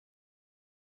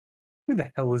Who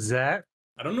the hell was that?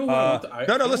 I don't know what I want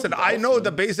to, no, listen, I know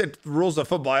the basic rules of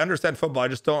football. I understand football. I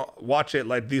just don't watch it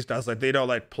like these guys. Like, they know,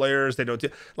 like, players. They don't...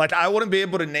 Like, I wouldn't be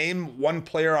able to name one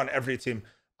player on every team.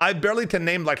 I barely can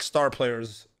name, like, star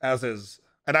players as is.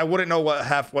 And I wouldn't know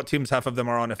what teams half of them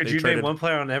are on if Could they you traded. name one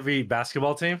player on every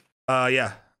basketball team?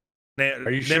 Yeah. Are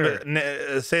you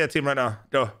sure? Say a team right now.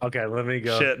 Go. Okay, let me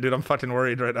go. Shit, dude, I'm fucking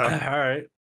worried right now. All right.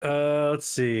 Let's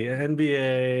see.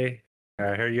 NBA. All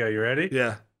right, here you go. You ready?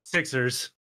 Yeah.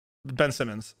 Sixers. Ben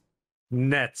Simmons.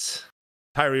 Nets.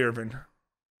 Kyrie Irving.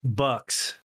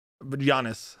 Bucks.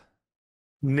 Giannis.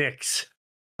 Knicks.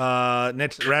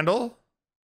 Nets. Randall.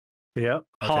 Yep.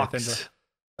 Okay, Hawks.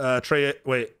 Trey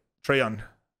Young.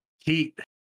 Heat.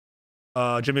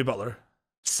 Jimmy Butler.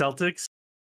 Celtics.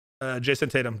 Jason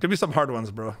Tatum. Give me some hard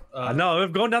ones, bro. No,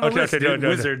 I'm going down the list. Okay, Dude.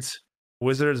 Wizards.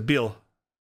 Wizards. Beal.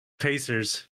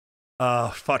 Pacers.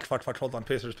 Fuck. Hold on.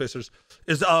 Pacers.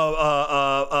 Is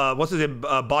what's his name?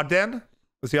 Bogdan?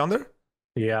 Was he on there?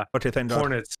 Yeah. Okay, thank God.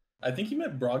 Hornets. I think he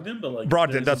meant Brogdon, but like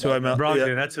Brogdon, that's who I meant.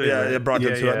 Brogdon, that's who. Yeah,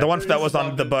 Brogdon. Yeah. The one that was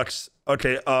on the Bucks.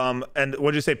 Okay. And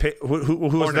what did you say? Who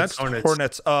was next?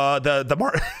 Hornets. Or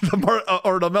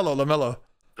Lamelo.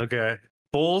 Okay.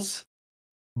 Bulls.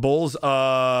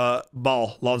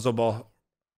 Lonzo Ball.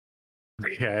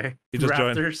 Okay. He just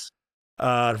Raptors.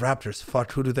 Joined. Raptors.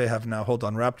 Fuck. Who do they have now? Hold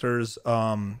on. Raptors.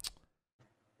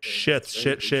 Shit.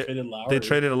 They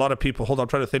traded a lot of people. Hold on. I'm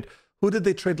trying to think. Who did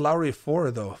they trade Lowry for,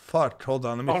 though? Fuck. Hold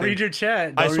on. Let me think. Read your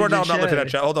chat. I swear I'm not looking at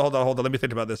chat. Hold on. Let me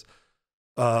think about this.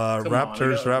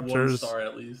 Raptors. Star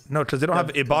at least. No, because they don't have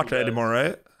Ibaka anymore,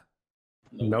 right?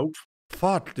 Nope.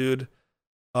 Fuck, dude.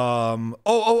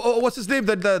 What's his name?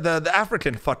 The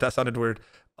African. Fuck, that sounded weird.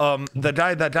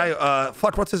 That guy.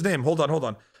 Fuck, what's his name? Hold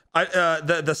on.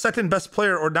 The second best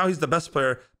player, or now he's the best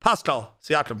player. Pascal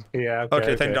Siakam. Yeah.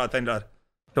 Okay. Thank God.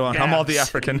 Go on. I'm all the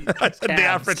African. I said the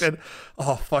African.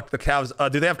 Oh fuck, the Cavs.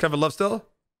 Do they have Kevin Love still?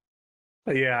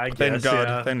 Yeah, I Thank guess.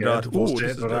 God. Thank God. Ooh,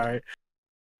 this is all right.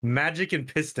 Magic and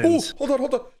Pistons. Hold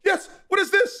on. Yes. What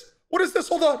is this?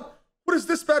 Hold on. What is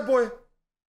this bad boy?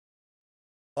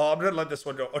 Oh, I'm gonna let this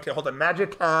one go. Okay, hold on.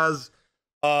 Magic has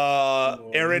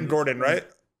Aaron Gordon, right?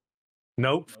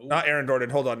 Nope. Not Aaron Gordon.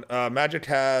 Hold on. Magic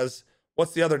has,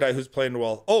 what's the other guy who's playing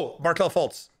well? Oh, Markelle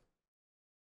Fultz.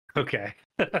 Okay.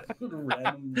 I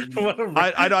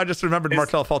know. I just remembered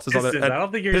Markelle Fultz is on it. I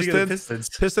don't think you're going to get Pistons.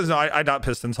 Pistons. No, I got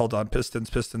Pistons. Hold on. Pistons.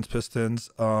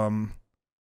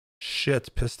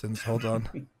 Shit. Pistons. Hold on.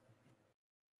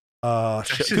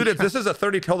 Shit. Dude, this is a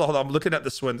 30. Hold on. I'm looking at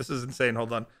this win. This is insane.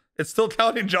 Hold on. It's still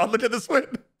counting, John. Look at this win.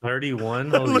 31.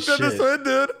 Look at this win,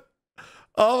 dude.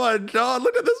 Oh my God.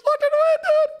 Look at this fucking win,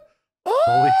 dude.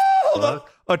 Oh, hold on.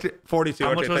 Okay, 42.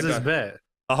 How much was his bet?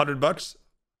 $100.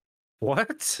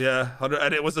 What? Yeah, 100,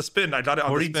 and it was a spin. I got it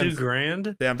on 42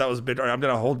 grand. Damn, that was big. All right, I'm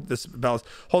gonna hold this balance.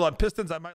 Hold on, Pistons. I might.